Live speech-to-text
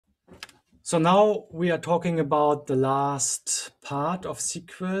So now we are talking about the last part of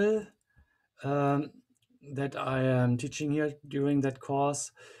SQL that I am teaching here during that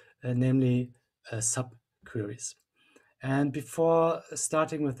course, namely subqueries. And before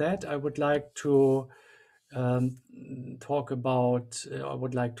starting with that, I would like to talk about, I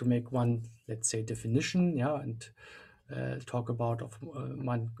would like to make one, let's say, definition, yeah, and talk about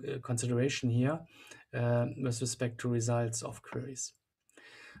one consideration here with respect to results of queries.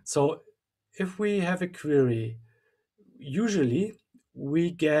 So if we have a query, usually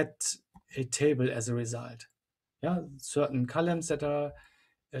we get a table as a result. Yeah, certain columns that are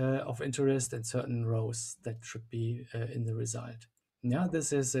of interest and certain rows that should be in the result. Yeah,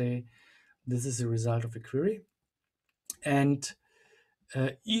 this is a result of a query, and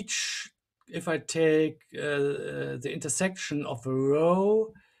if I take the intersection of a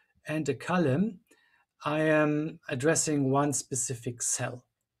row and a column, I am addressing one specific cell.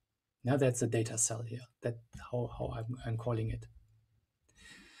 Now that's a data cell here. That's how I'm calling it.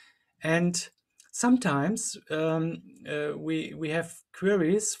 And sometimes we have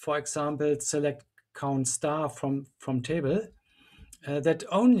queries, for example, select count star from table that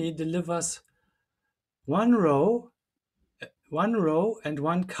only delivers one row and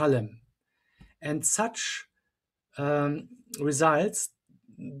one column. And such results,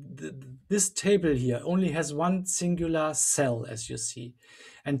 this table here only has one singular cell, as you see.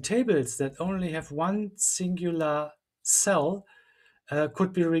 And tables that only have one singular cell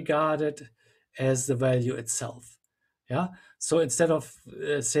could be regarded as the value itself. Yeah. So instead of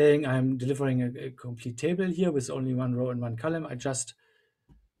saying I'm delivering a complete table here with only one row and one column, I just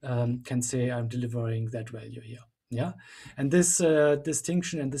can say I'm delivering that value here. Yeah. And this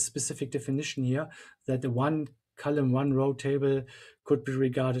distinction and this specific definition here, that the one column, one row table could be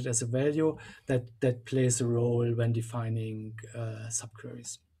regarded as a value, that plays a role when defining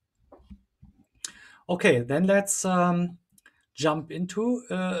subqueries. Okay, then let's jump into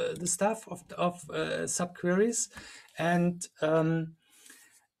the stuff of subqueries. And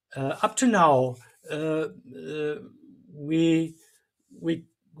up to now, we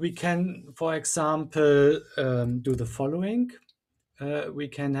can, for example, do the following. We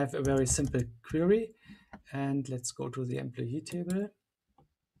can have a very simple query, and let's go to the employee table.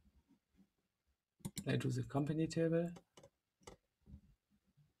 To the company table.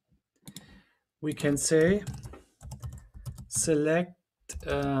 We can say select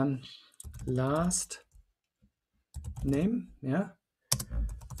last name, yeah,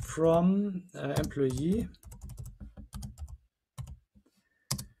 from employee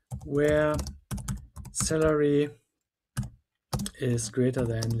where salary is greater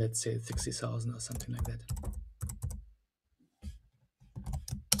than, let's say, 60,000 or something like that.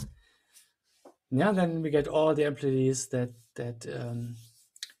 Yeah, then we get all the employees that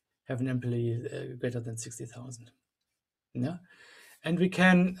have an employee greater than 60,000. Yeah, and we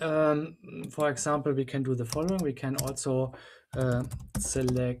can, for example, we can do the following. We can also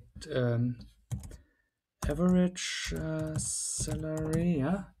select average salary,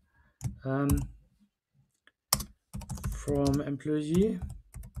 yeah, from employee.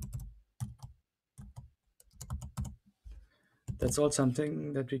 That's all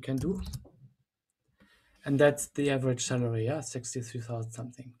something that we can do. And that's the average salary, yeah, 63,000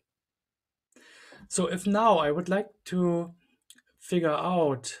 something. So if now I would like to figure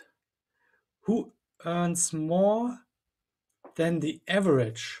out who earns more than the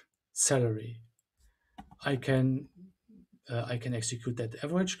average salary, I can execute that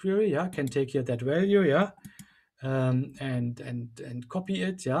average query, yeah, can take here that value, yeah, and copy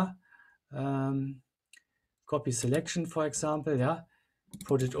it, yeah, copy selection, for example, yeah,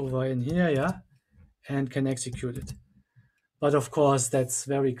 put it over in here, yeah, and can execute it. But of course, that's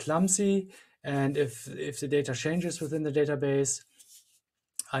very clumsy. And if the data changes within the database,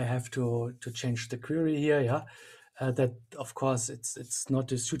 I have to change the query here. Yeah, that of course it's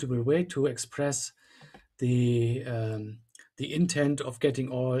not a suitable way to express the intent of getting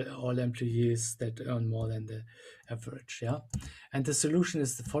all employees that earn more than the average. Yeah, and the solution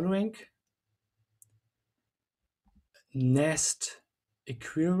is the following: nest a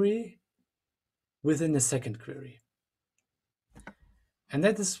query within a second query. And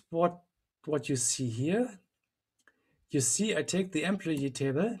that is what you see here. You see, I take the employee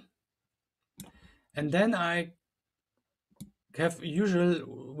table, and then I have usual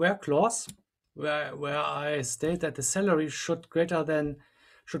where clause where I state that the salary should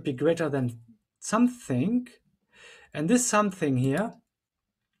be greater than something, and this something here,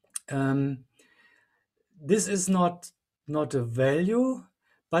 this is not a value,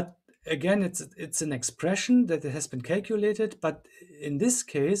 but again it's an expression that has been calculated. But in this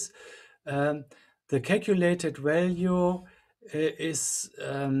case, the calculated value is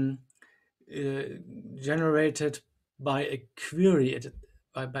generated by a query,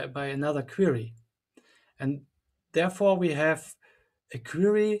 by another query. And therefore we have a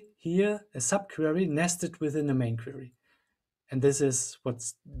query here, a subquery nested within a main query. And this is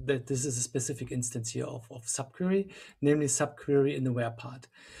this is a specific instance here of subquery, namely subquery in the where part.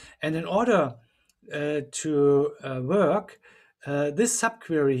 And in order to work, this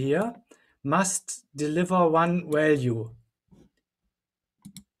subquery here must deliver one value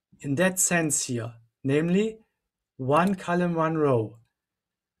in that sense here, namely one column, one row.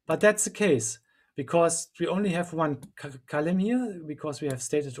 But that's the case because we only have one column here, because we have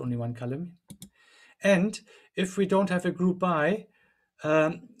stated only one column. And if we don't have a group by,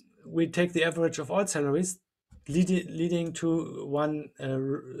 we take the average of all salaries, leading to one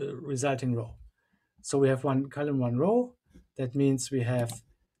resulting row. So we have one column, one row. That means we have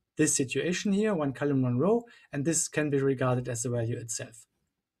this situation here, one column, one row, and this can be regarded as the value itself.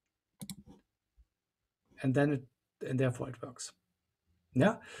 And then therefore it works.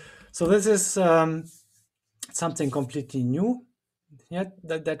 Yeah. So this is something completely new. Yeah,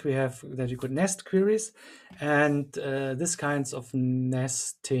 that we have, that you could nest queries, and this kinds of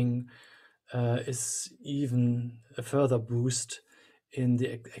nesting is even a further boost in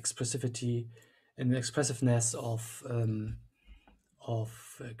the expressivity and the expressiveness of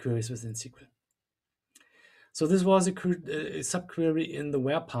queries within SQL. So this was a subquery in the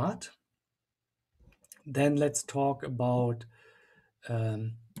where part. Then let's talk about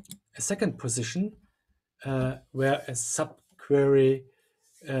a second position where a subquery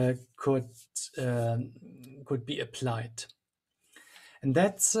could be applied, and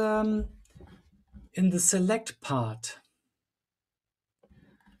that's in the select part.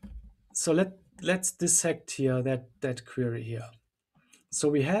 So let's dissect here that query here. So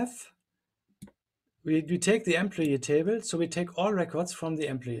we take the employee table, so we take all records from the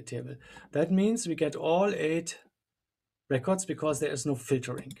employee table. That means we get all 8 records because there is no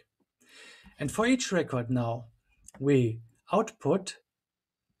filtering. And for each record now, we output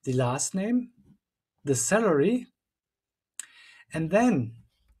the last name, the salary, and then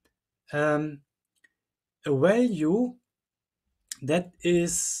a value that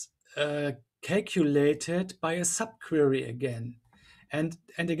is calculated by a subquery again. And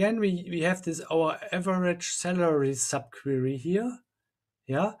again, we have this our average salary subquery here.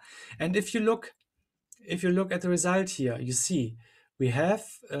 Yeah. And if you look at the result here, you see we have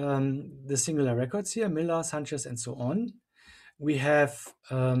the singular records here, Miller, Sanchez, and so on. We have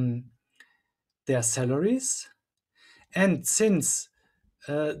their salaries. And since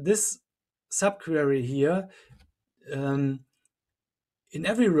this subquery here in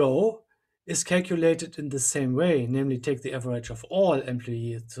every row is calculated in the same way, namely take the average of all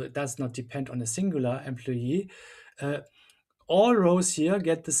employees, so it does not depend on a singular employee, all rows here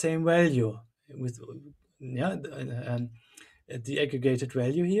get the same value with the aggregated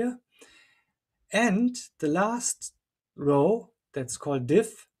value here. And the last row, that's called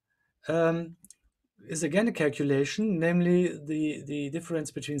diff, is again a calculation, namely the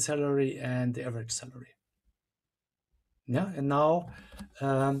difference between salary and the average salary. Yeah, and now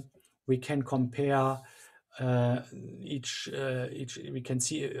we can compare each. We can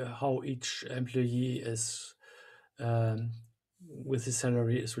see how each employee is with his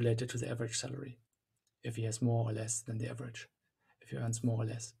salary is related to the average salary, if he has more or less than the average, if he earns more or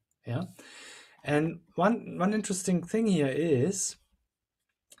less. Yeah, and one interesting thing here is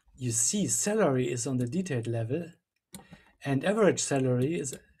you see salary is on the detailed level, and average salary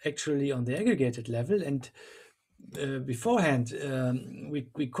is actually on the aggregated level. And beforehand, we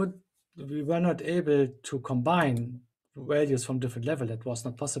were not able to combine values from different levels. That was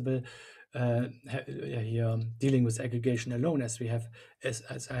not possible here, dealing with aggregation alone, as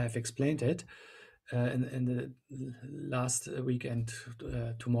I have explained it in the last week and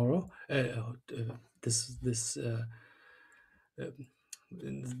tomorrow.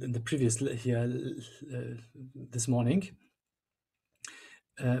 In the previous here this morning,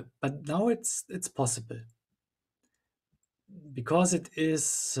 but now it's possible, because it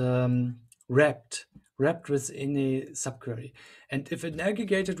is wrapped within a subquery. And if an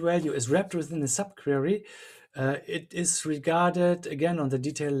aggregated value is wrapped within a subquery, it is regarded again on the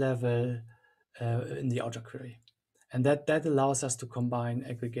detail level in the outer query. And that allows us to combine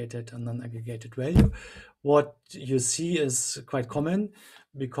aggregated and non-aggregated value. What you see is quite common,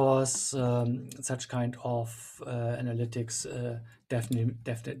 because such kind of analytics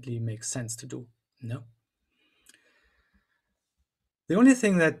definitely makes sense to do. No? The only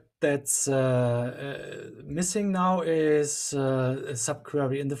thing that that's missing now is a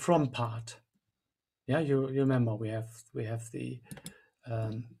subquery in the from part. Yeah, you remember we have the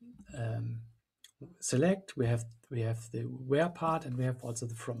select, we have the where part, and we have also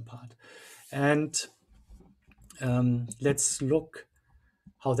the from part. And let's look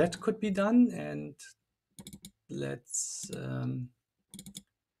how that could be done, and let's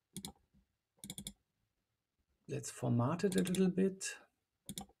format it a little bit.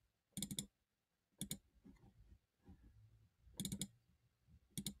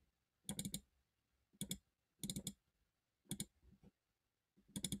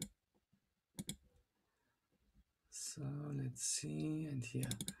 So let's see, and here.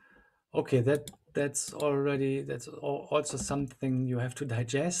 Okay, that's also something you have to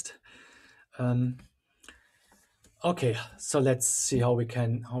digest. Okay, so let's see how we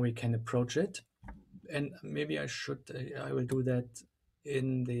can approach it, and maybe I will do that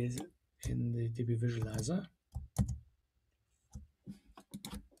in the DB visualizer.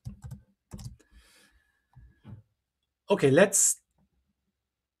 Okay, let's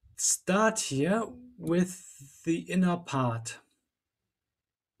start here with the inner part.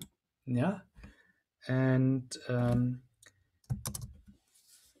 Yeah, and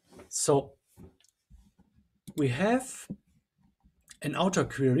so we have an outer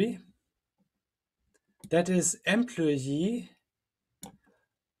query that is employee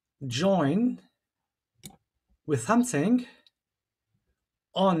join with something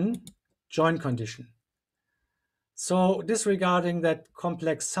on join condition. So disregarding that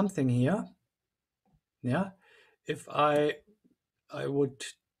complex something here, yeah, if I would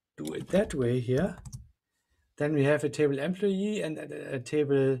do it that way here, then we have a table employee and a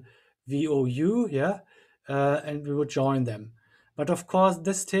table VOU, yeah, and we would join them. But of course,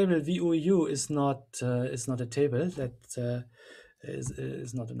 this table VOU is not a table that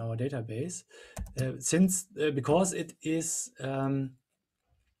is not in our database, because it is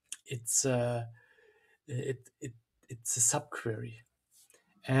it's a subquery.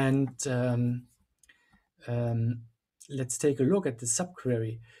 And let's take a look at the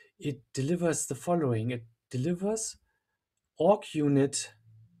subquery. It delivers the following. It delivers org unit,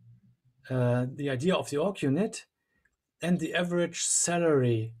 the idea of the org unit, and the average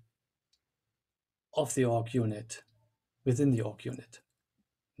salary of the org unit within the org unit.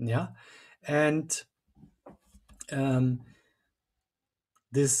 Yeah, and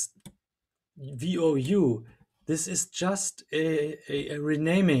this VOU, this is just a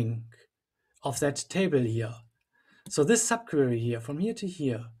renaming of that table here. So this subquery here, from here to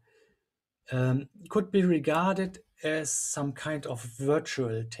here, could be regarded as some kind of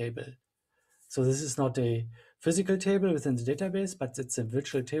virtual table. So this is not a physical table within the database, but it's a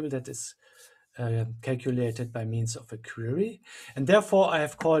virtual table that is calculated by means of a query. And therefore, I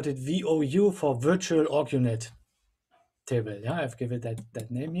have called it VOU for virtual org unit table. Yeah, I've given it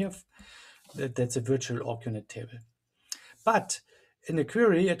that name here. That's a virtual org unit table. But in a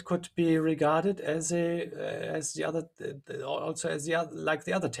query, it could be regarded as the other, like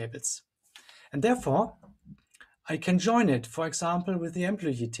the other tables. And therefore, I can join it, for example, with the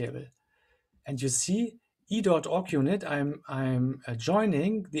employee table. And you see, e.orgunit, I'm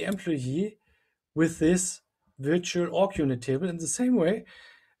joining the employee with this virtual org unit table in the same way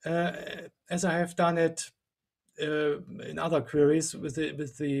as I have done it in other queries with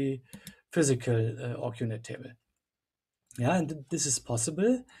the physical org unit table. Yeah, and this is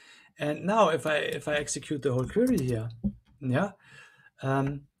possible. And now, if I execute the whole query here, yeah,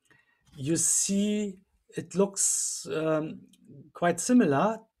 you see it looks quite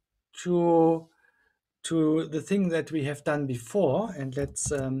similar to the thing that we have done before. And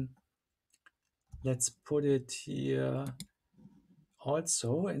let's put it here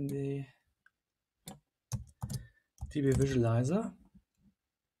also in the DB visualizer.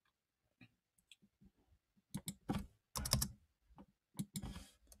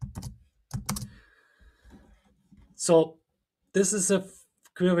 So this is a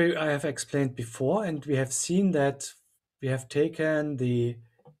query I have explained before, and we have seen that we have taken the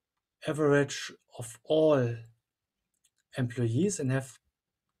average of all employees and have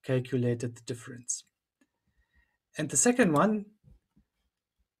calculated the difference. And the second one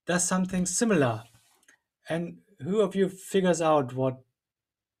does something similar. And who of you figures out what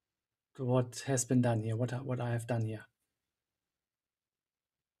has been done here, what I have done here?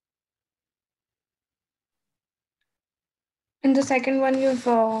 In the second one, you've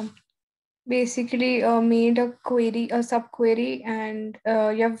basically made a subquery, and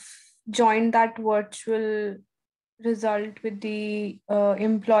you have joined that virtual result with the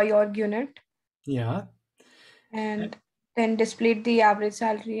employee org unit. Yeah. And then displayed the average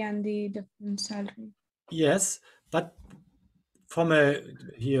salary and the difference salary. Yes, but from a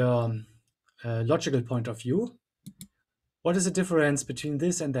here logical point of view, what is the difference between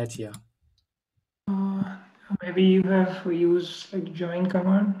this and that here? Uh, Maybe you have used like join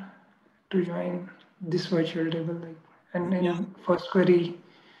command to join this virtual table, like, and Yeah. in first query,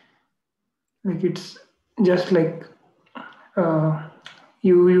 like it's just like uh,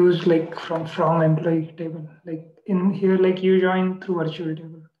 you use like from employee table, like in here, like you join through virtual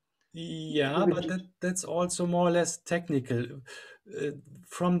table. Yeah, With but that's also more or less technical. Uh,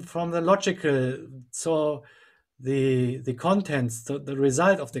 from the logical, so the contents, the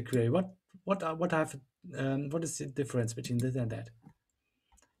result of the query. What is the difference between this and that?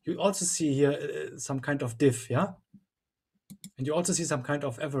 You also see here some kind of diff, yeah, and you also see some kind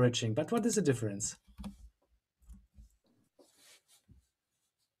of averaging. But what is the difference?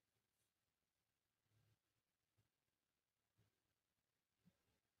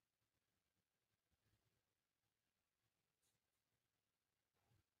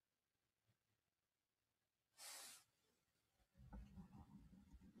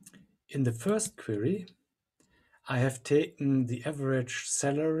 In the first query, I have taken the average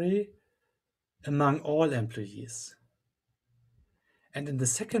salary among all employees. And in the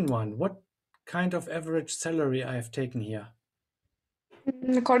second one, what kind of average salary I have taken here?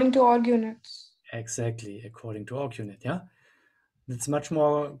 According to org units. Exactly, according to org unit, yeah? It's much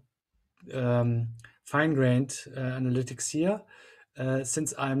more fine-grained analytics here,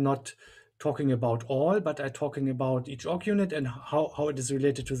 since I'm not talking about all, but I'm talking about each org unit and how it is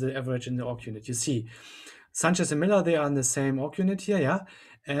related to the average in the org unit. You see, Sanchez and Miller, they are in the same org unit here, yeah?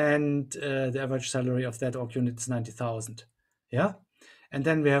 And the average salary of that org unit is 90,000, yeah? And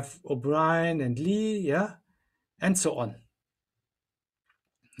then we have O'Brien and Lee, yeah? And so on,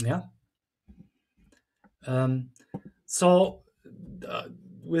 yeah? Um, so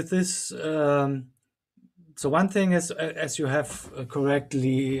with this, so one thing is, as you have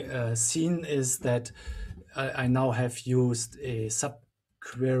correctly seen, is that I now have used a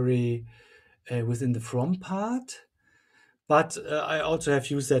subquery within the from part, but I also have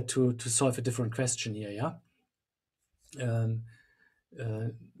used that to solve a different question here, yeah?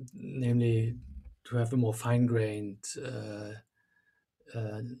 Namely, to have a more fine-grained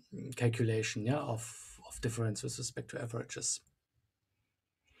uh, calculation, yeah, of difference with respect to averages.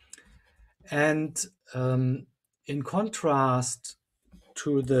 And in contrast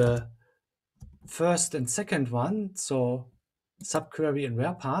to the first and second one, so subquery and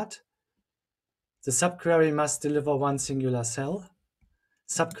where part, the subquery must deliver one singular cell.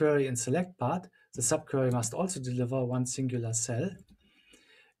 Subquery and select part, the subquery must also deliver one singular cell.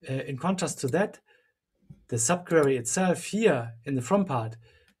 In contrast to that, the subquery itself here in the from part,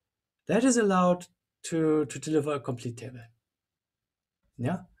 that is allowed to deliver a complete table.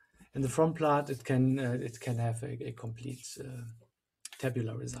 Yeah, in the from part, it can have a complete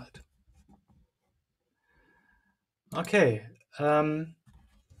tabular result. Okay,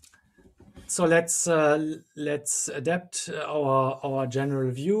 so let's adapt our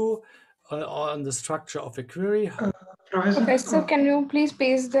general view on the structure of a query. Professor, Professor, can you please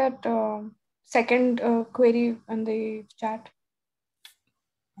paste that second query in the chat?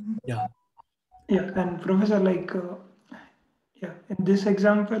 Yeah, yeah, and Professor, like, yeah, in this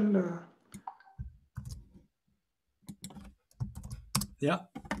example, yeah,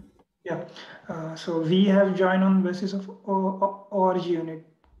 yeah, so we have joined on basis of org unit,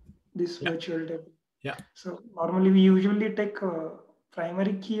 this yeah, virtual table. yeah, So normally we usually take a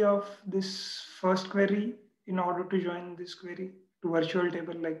primary key of this first query in order to join this query to virtual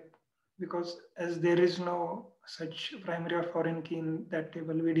table, like, because as there is no such primary or foreign key in that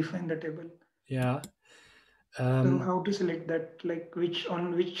table, we define the table. yeah. So how to select that, like which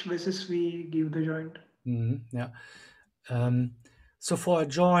on which basis we give the joint? Yeah. So for a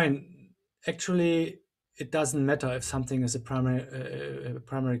join, actually, it doesn't matter if something is a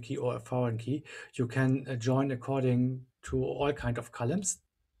primary key or a foreign key. You can join according to all kind of columns.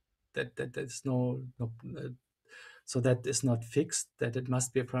 That's so that is not fixed, that it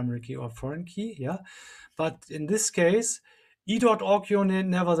must be a primary key or a foreign key. Yeah, but in this case, e.org unit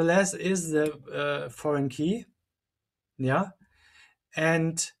nevertheless is the foreign key. Yeah,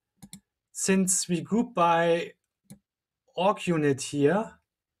 and since we group by org unit here,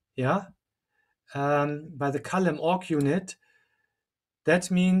 yeah, by the column org unit,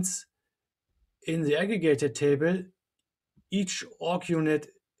 that means in the aggregated table, each org unit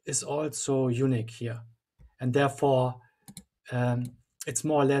is also unique here. And therefore, it's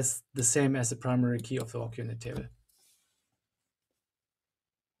more or less the same as the primary key of the org unit table.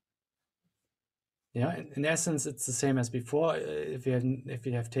 Yeah, in essence, it's the same as before. If we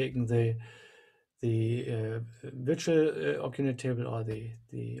have taken the virtual Org-unit table or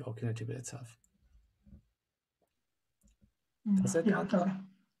the Org-unit table itself. Does that Yeah, answer?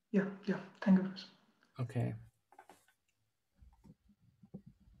 Yeah. Thank you, Professor. Okay.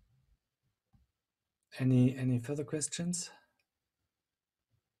 Any further questions?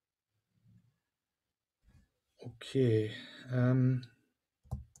 Okay.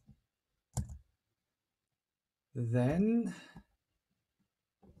 Then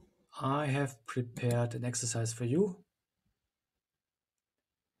I have prepared an exercise for you.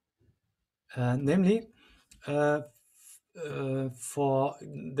 Namely, for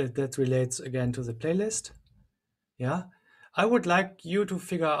that relates again to the playlist. Yeah, I would like you to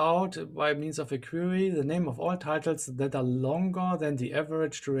figure out by means of a query the name of all titles that are longer than the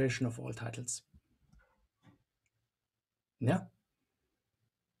average duration of all titles. Yeah.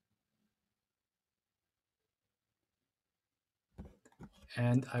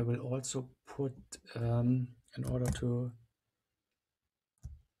 And I will also put in order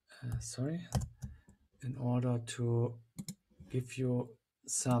to give you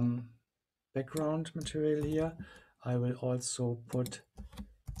some background material here, I will also put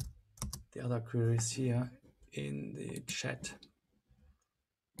the other queries here in the chat.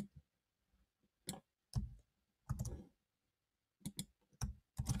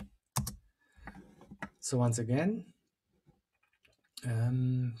 So once again,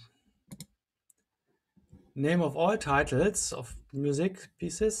 name of all titles of music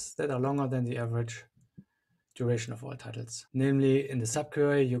pieces that are longer than the average duration of all titles. Namely, in the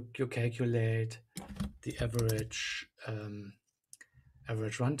subquery, you calculate the average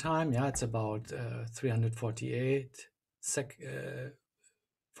average runtime. Yeah, it's about 348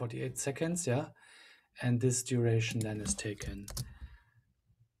 48 seconds. Yeah, and this duration then is taken.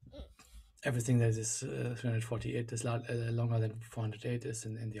 Everything that is 348 is longer than 408 is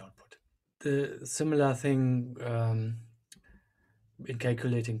in the output. The similar thing in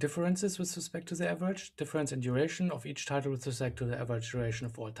calculating differences with respect to the average, difference in duration of each title with respect to the average duration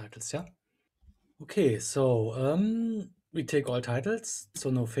of all titles, yeah? Okay, so we take all titles, so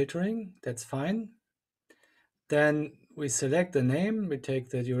no filtering, that's fine. Then we select the name, we take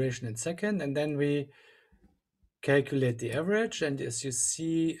the duration in second, and then we calculate the average. And as you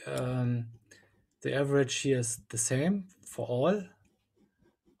see, the average here is the same for all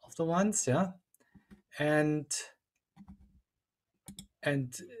of the ones, yeah? And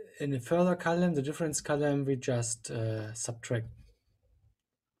in a further column, the difference column, we just subtract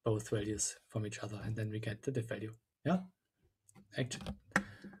both values from each other, and then we get the diff value. Yeah, actually,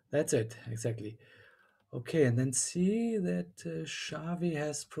 that's it, exactly. Okay, and then see that Xavi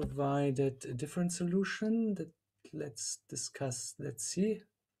has provided a different solution that let's discuss. Let's see.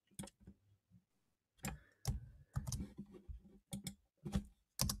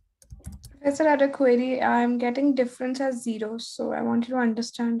 Professor, I had a query. I'm getting difference as 0, so I wanted to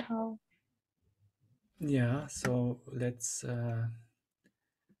understand how. Yeah, so let's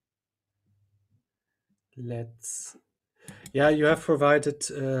yeah, you have provided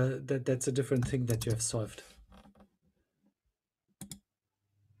that's a different thing that you have solved.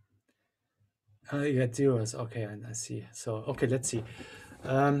 You had zeros. Okay, I see. So okay, let's see.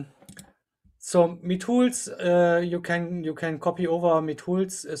 So MeTools, you can copy over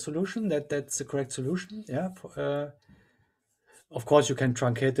MeTools solution. That's the correct solution. Yeah. Of course, you can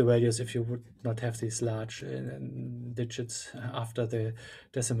truncate the values if you would not have these large digits after the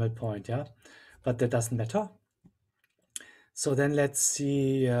decimal point. Yeah, but that doesn't matter. So then let's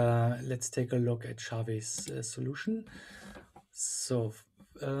see. Let's take a look at Xavi's solution. So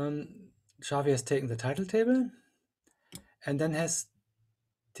Xavi has taken the title table and then has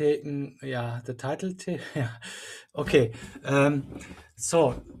taken the title table. Yeah. Okay.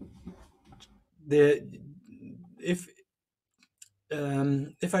 So if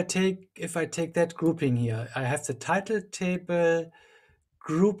I take that grouping here, I have the title table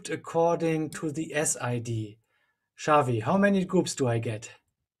grouped according to the SID. Xavi, how many groups do I get?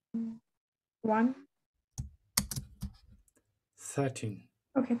 1. 13.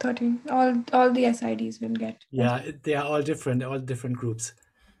 Okay, 13. All the SIDs will get. Yeah, they are all different groups.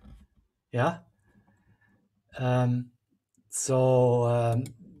 Yeah.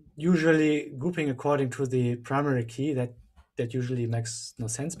 Usually grouping according to the primary key, that usually makes no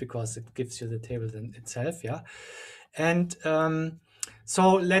sense because it gives you the table in itself. Yeah. And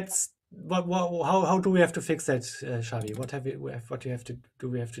so let's how do we have to fix that, Xavi? What do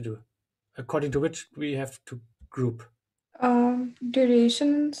we have to do according to which we have to group?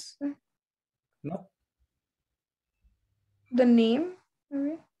 Durations, No. the name,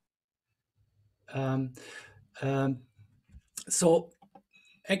 maybe? So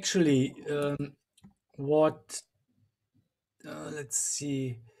actually, what, let's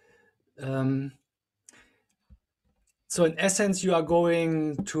see. So in essence, you are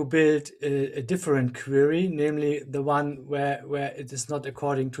going to build a different query, namely the one where it is not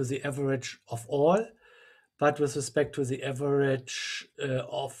according to the average of all, but with respect to the average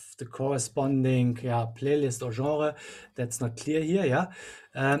of the corresponding playlist or genre. That's not clear here.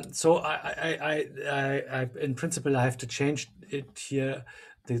 So I in principle, I have to change it here,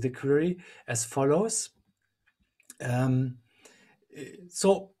 the query as follows.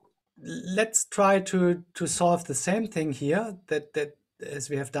 So let's try to solve the same thing here that as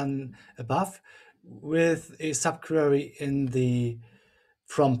we have done above with a subquery in the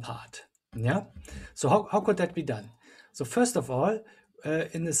from part. Yeah. So how could that be done? So first of all,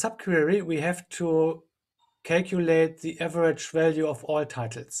 in the subquery, we have to calculate the average value of all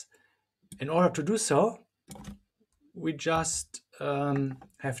titles. In order to do so, we just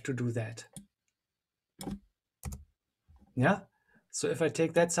have to do that. Yeah. So if I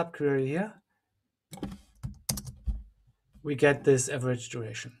take that subquery here, we get this average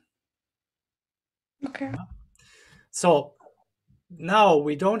duration. Okay. So now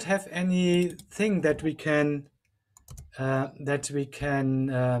we don't have anything that we can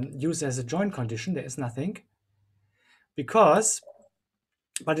use as a join condition. There is nothing because,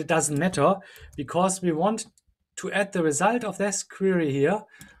 but it doesn't matter because we want to add the result of this query here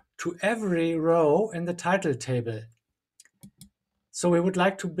to every row in the title table. So we would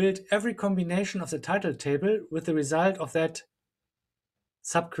like to build every combination of the title table with the result of that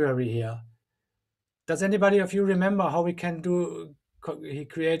subquery here. Does anybody of you remember how we can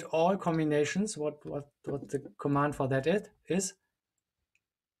create all combinations? What the command for that is?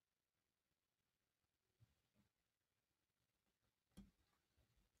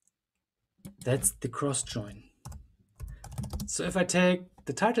 That's the cross join. So if I take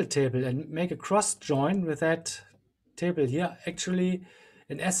the title table and make a cross join with that table here, actually,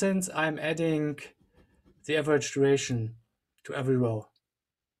 in essence, I'm adding the average duration to every row.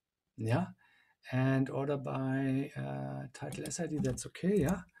 Yeah, and order by title SID, that's okay.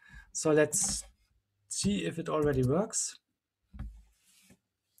 Yeah, so let's see if it already works.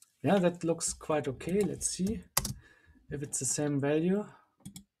 Yeah, that looks quite okay. Let's see if it's the same value.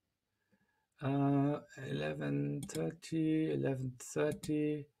 1130,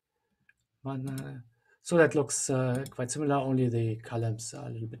 1130, so that looks quite similar, only the columns are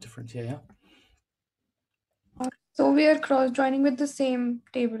a little bit different here. Yeah. So we are cross joining with the same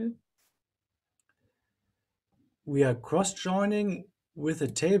table. We are cross joining with a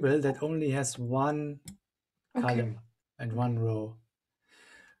table that only has one column and one row.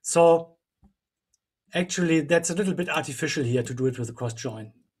 So actually, that's a little bit artificial here to do it with a cross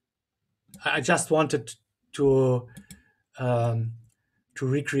join. I just wanted to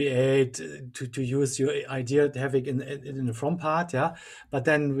recreate, to use your idea of having in the from part, yeah. But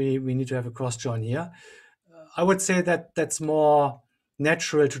then we need to have a cross join here. I would say that that's more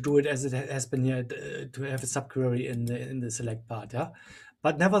natural to do it as it has been here, to have a subquery in the select part, yeah.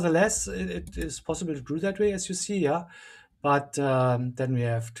 But nevertheless, it is possible to do that way, as you see, yeah. But then we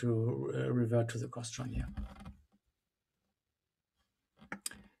have to revert to the cross join here.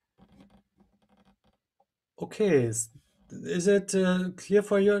 Okay, is it clear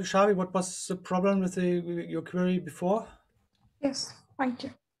for you, Shavi, what was the problem with your query before? Yes, thank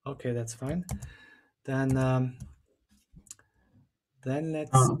you. Okay, that's fine. Then let's.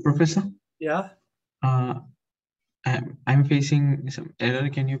 Professor? Yeah. I'm facing some error.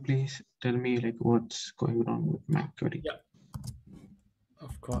 Can you please tell me like what's going on with my query? Yeah.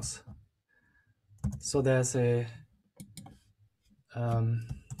 Of course. So there's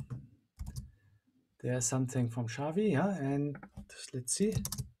something from Shavi, yeah, and let's see.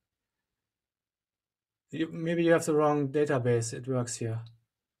 Maybe you have the wrong database. It works here.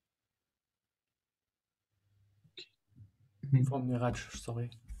 From Niraj,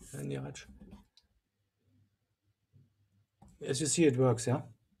 sorry, Niraj. As you see, it works, yeah.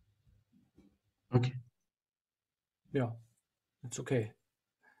 Okay. Yeah, it's okay.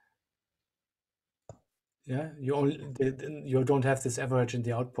 Yeah, you don't have this average in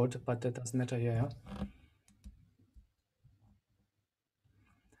the output, but that doesn't matter here. Yeah?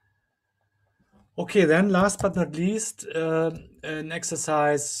 Okay, then last but not least, an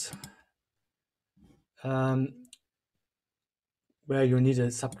exercise where you need a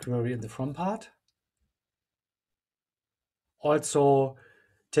subquery in the from part. Also,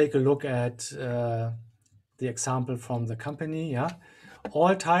 take a look at the example from the company. Yeah,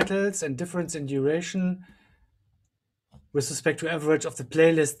 all titles and difference in duration with respect to average of the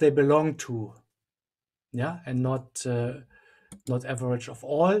playlist they belong to. yeah, and not average of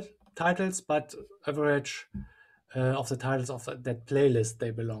all titles, but average of the titles of that playlist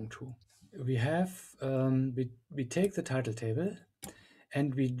they belong to. We have we take the title table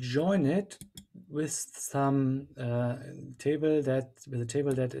and we join it with some table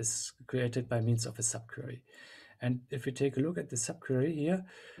that is created by means of a subquery. And if we take a look at the subquery here,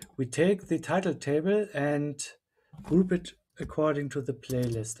 we take the title table and group it according to the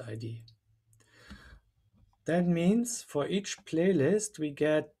playlist ID. That means for each playlist, we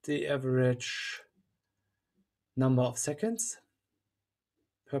get the average number of seconds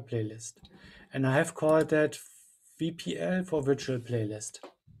per playlist. And I have called that VPL for virtual playlist,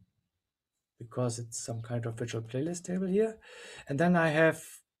 because it's some kind of virtual playlist table here. And then I have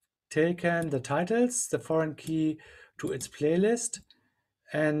taken the titles, the foreign key to its playlist,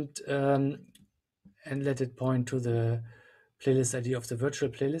 and let it point to the playlist ID of the virtual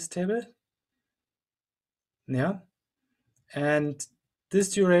playlist table. Yeah. And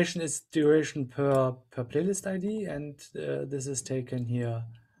this duration is duration per playlist ID, and this is taken here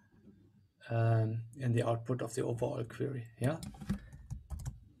in the output of the overall query. Yeah.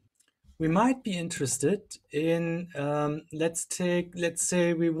 We might be interested in let's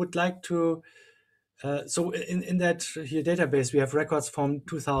say we would like to so in that here database we have records from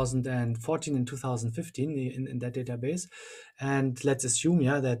 2014 and 2015 in that database, and let's assume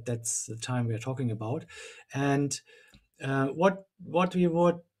that that's the time we are talking about. And what we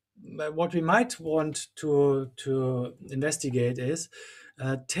might want to investigate is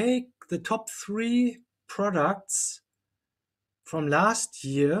take the top 3 products from last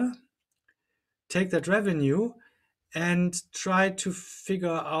year, take that revenue, and try to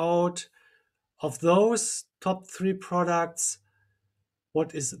figure out of those top 3 products,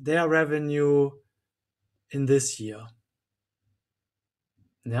 what is their revenue in this year.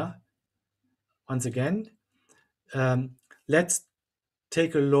 Yeah. Once again, let's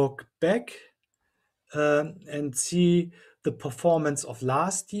take a look back and see the performance of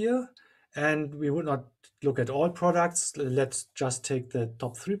last year. And we would not look at all products. Let's just take the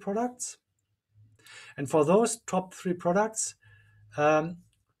top 3 products. And for those top 3 products,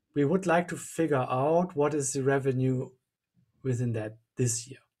 we would like to figure out what is the revenue within that this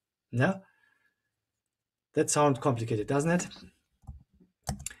year. Yeah, that sounds complicated, doesn't it?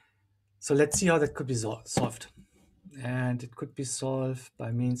 So let's see how that could be solved. And it could be solved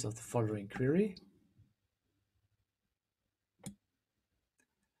by means of the following query.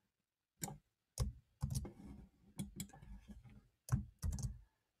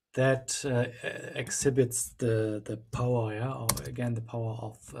 That exhibits the power, yeah, or again the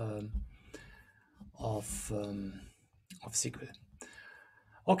power of SQL.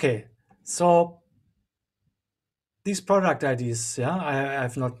 Okay, so these product IDs, yeah, I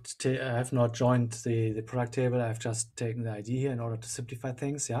have not joined the product table. I've just taken the ID here in order to simplify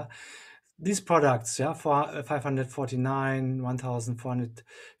things. Yeah, these products, yeah, for 549,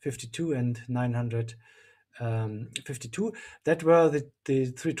 1452, and 952, that were the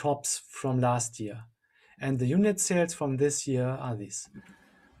 3 tops from last year, and the unit sales from this year are these.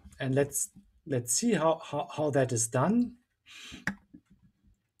 And let's see how that is done.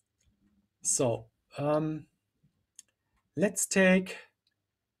 So let's take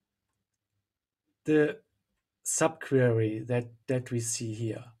the subquery that we see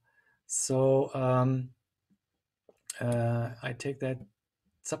here. So I take that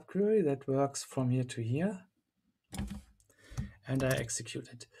subquery that works from here to here, and I execute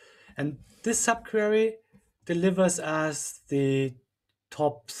it. And this subquery delivers us the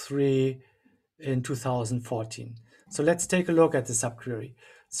top 3 in 2014. So let's take a look at the subquery.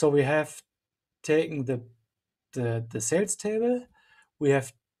 So we have taken the sales table, we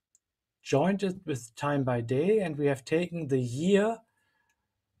have joined it with time by day, and we have taken the year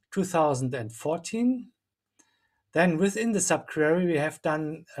 2014. Then within the subquery, we have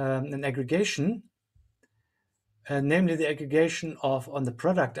done an aggregation, namely the aggregation on the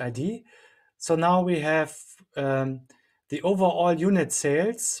product ID. So now we have the overall unit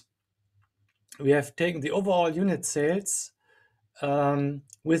sales. We have taken the overall unit sales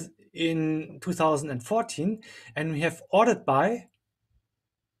within 2014, and we have ordered by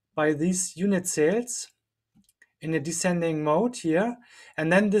these unit sales in a descending mode here.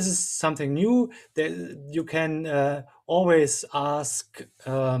 And then this is something new that you can always ask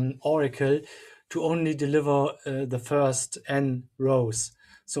Oracle to only deliver the first n rows.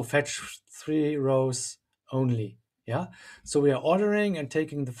 So fetch 3 rows only. Yeah. So we are ordering and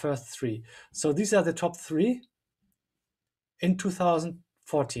taking the first 3. So these are the top 3 in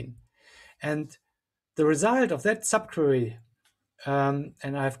 2014. And the result of that subquery and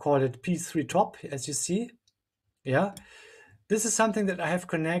I've called it P3 top, as you see. Yeah, this is something that I have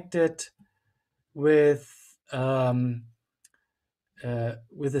connected with the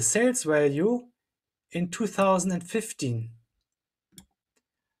sales value in 2015.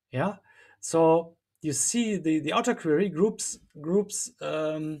 Yeah, so you see the outer query groups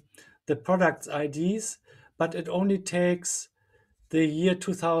the products IDs, but it only takes the year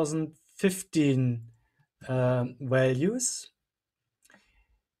 2015 values,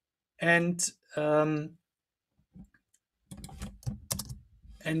 and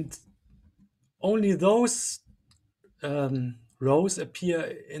only those rows appear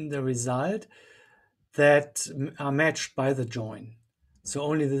in the result that are matched by the join. So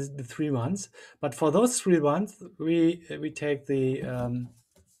only the 3 ones. But for those 3 ones, we take the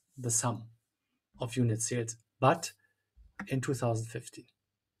sum of unit sales, but in 2015.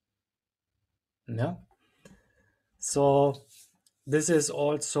 Yeah. So this is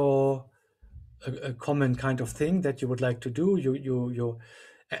also a common kind of thing that you would like to do.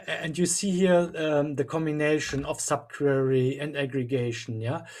 And you see here the combination of subquery and aggregation.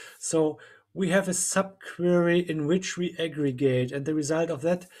 Yeah. So we have a subquery in which we aggregate, and the result of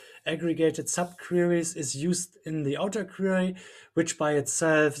that aggregated subqueries is used in the outer query, which by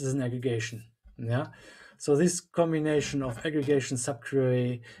itself is an aggregation. Yeah. So this combination of aggregation,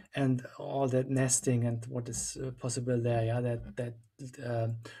 subquery, and all that nesting and what is possible there, yeah, that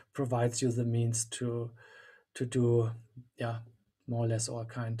provides you the means to do, yeah, more or less all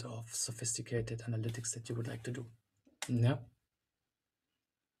kind of sophisticated analytics that you would like to do. Yeah.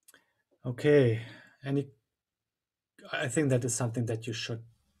 Okay. I think that is something that you should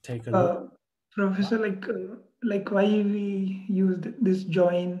take a look. Professor, like why we use this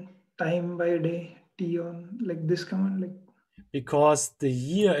join time by day t on like this command, like Because the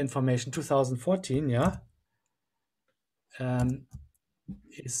year information 2014, yeah,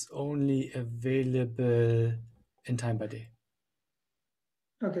 is only available in time by day.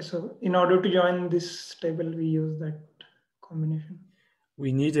 okay, so in order to join this table, we use that combination.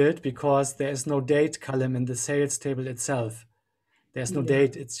 We need it because there is no date column in the sales table itself. There's no Yeah.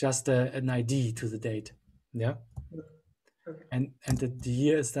 date, it's just an ID to the date. Yeah. Okay. And the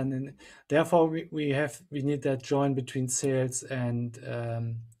year is done in, therefore we need that join between sales and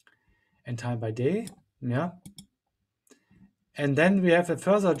time by day. Yeah. And then we have a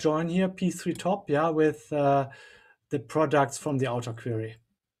further join here, P3 top, yeah, with the products from the outer query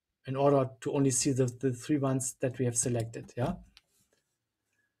in order to only see the 3 ones that we have selected. Yeah.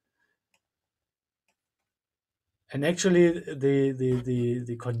 And actually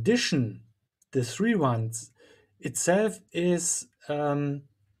the condition, the 3 ones itself is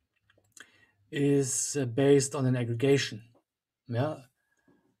based on an aggregation. Yeah.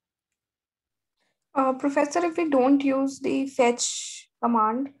 Professor, if we don't use the fetch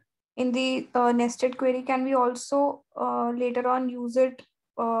command in the nested query, can we also later on use it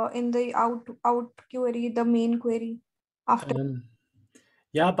in the out query, the main query after?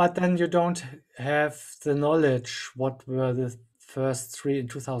 Yeah, but then you don't have the knowledge what were the first 3 in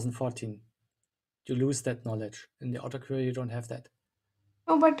 2014. You lose that knowledge. In the outer query, you don't have that.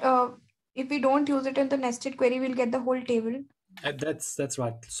 No, but if we don't use it in the nested query, we'll get the whole table. That's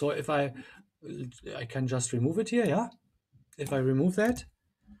right. So if I can just remove it here, yeah. If I remove that,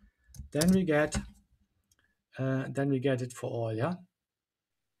 then we get it for all, yeah.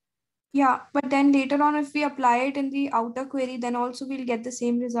 Yeah, but then later on, if we apply it in the outer query, then also we'll get the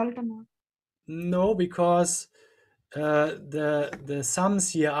same result or not? No, because the sums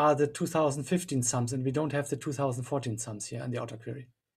here are the 2015 sums, and we don't have the 2014 sums here in the outer query.